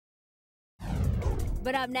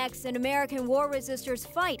But up next, an American war resistors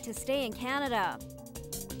fight to stay in Canada.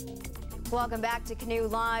 Welcome back to Canoe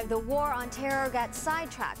Live. The war on terror got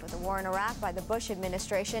sidetracked with the war in Iraq by the Bush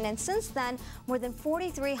administration, and since then, more than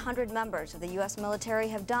 4,300 members of the U.S. military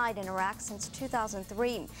have died in Iraq since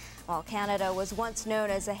 2003. While Canada was once known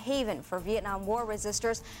as a haven for Vietnam War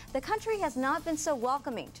resistors, the country has not been so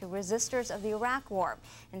welcoming to resistors of the Iraq War.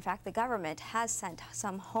 In fact, the government has sent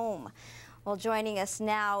some home. Well, joining us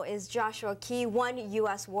now is Joshua Key, one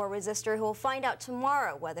U.S. war resistor who will find out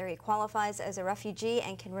tomorrow whether he qualifies as a refugee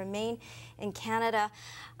and can remain in Canada.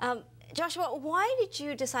 Joshua, why did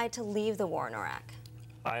you decide to leave the war in Iraq?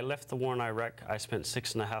 I left the war in Iraq. I spent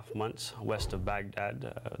 6.5 months west of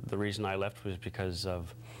Baghdad. The reason I left was because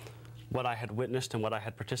of what I had witnessed and what I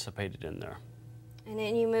had participated in there. And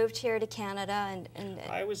then you moved here to Canada and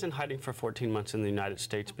I was in hiding for 14 months in the United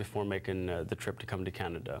States before making the trip to come to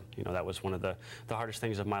Canada. You know, that was one of the hardest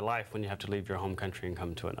things of my life, when you have to leave your home country and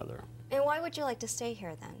come to another. And why would you like to stay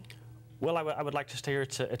here then? Well, I would like to stay here.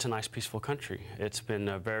 It's a nice, peaceful country. It's been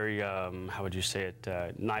a very, how would you say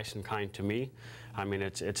it, nice and kind to me. I mean,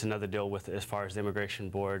 it's another deal with as far as the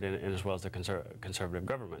immigration board and as well as the conservative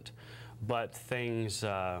government. But things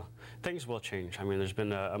will change. I mean, there's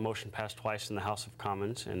been a motion passed twice in the House of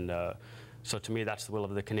Commons, and so to me, that's the will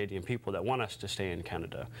of the Canadian people that want us to stay in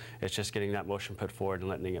Canada. It's just getting that motion put forward and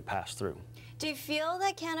letting it pass through. Do you feel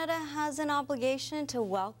that Canada has an obligation to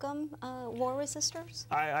welcome war resistors?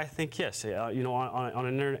 I think yes. You know, on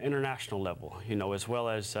an international level, you know, as well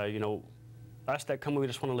as you know, us that come, we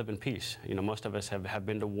just want to live in peace. You know, most of us have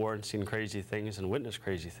been to war and seen crazy things and witnessed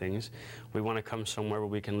crazy things. We want to come somewhere where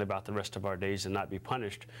we can live out the rest of our days and not be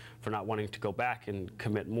punished for not wanting to go back and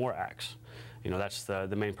commit more acts. You know, that's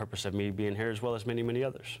the main purpose of me being here, as well as many, many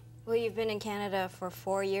others. Well, you've been in Canada for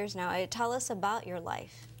 4 years now. Tell us about your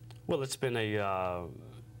life. Well, it's been a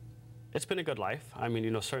good life. I mean,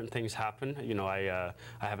 you know, certain things happen. You know, I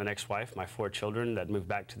have an ex-wife, my 4 children that moved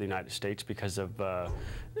back to the United States because of,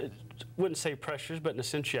 wouldn't say pressures, but in a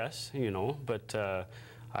sense, yes, you know, but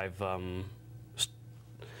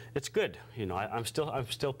it's good. You know, I'm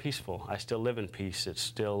still peaceful. I still live in peace. It's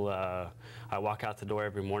still, I walk out the door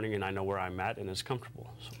every morning and I know where I'm at and it's comfortable.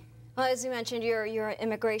 So. Well, as you mentioned, your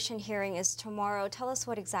immigration hearing is tomorrow. Tell us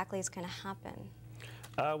what exactly is going to happen.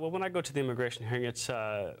 Well, when I go to the immigration hearing, it's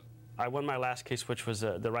I won my last case, which was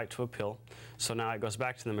the right to appeal. So now it goes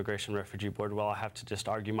back to the Immigration Refugee Board. Well, I have to just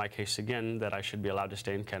argue my case again that I should be allowed to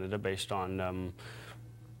stay in Canada based on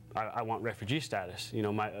I want refugee status. You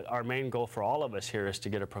know, our main goal for all of us here is to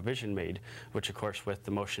get a provision made, which of course with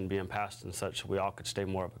the motion being passed and such, we all could stay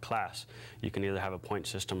more of a class. You can either have a point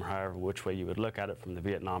system or however which way you would look at it from the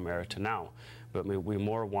Vietnam era to now. But we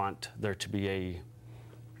more want there to be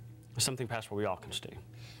something passed where we all can stay.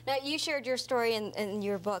 Now, you shared your story in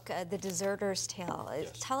your book, The Deserter's Tale.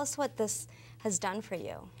 Yes. Tell us what this has done for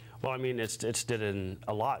you. Well, I mean, it's did in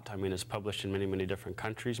a lot. I mean, it's published in many, many different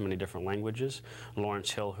countries, many different languages. Lawrence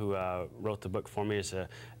Hill, who wrote the book for me, is an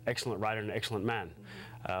excellent writer and an excellent man,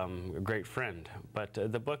 a great friend. But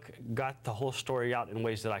the book got the whole story out in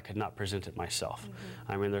ways that I could not present it myself.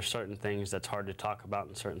 I mean, there's certain things that's hard to talk about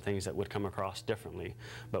and certain things that would come across differently.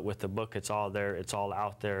 But with the book, it's all there, it's all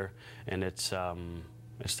out there, and it's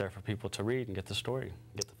there for people to read and get the story,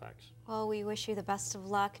 get the facts. Well, we wish you the best of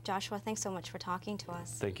luck. Joshua, thanks so much for talking to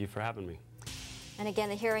us. Thank you for having me. And again,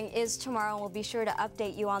 the hearing is tomorrow, and we'll be sure to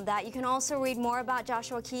update you on that. You can also read more about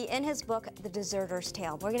Joshua Key in his book, The Deserter's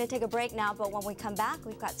Tale. We're going to take a break now, but when we come back,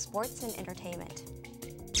 we've got sports and entertainment.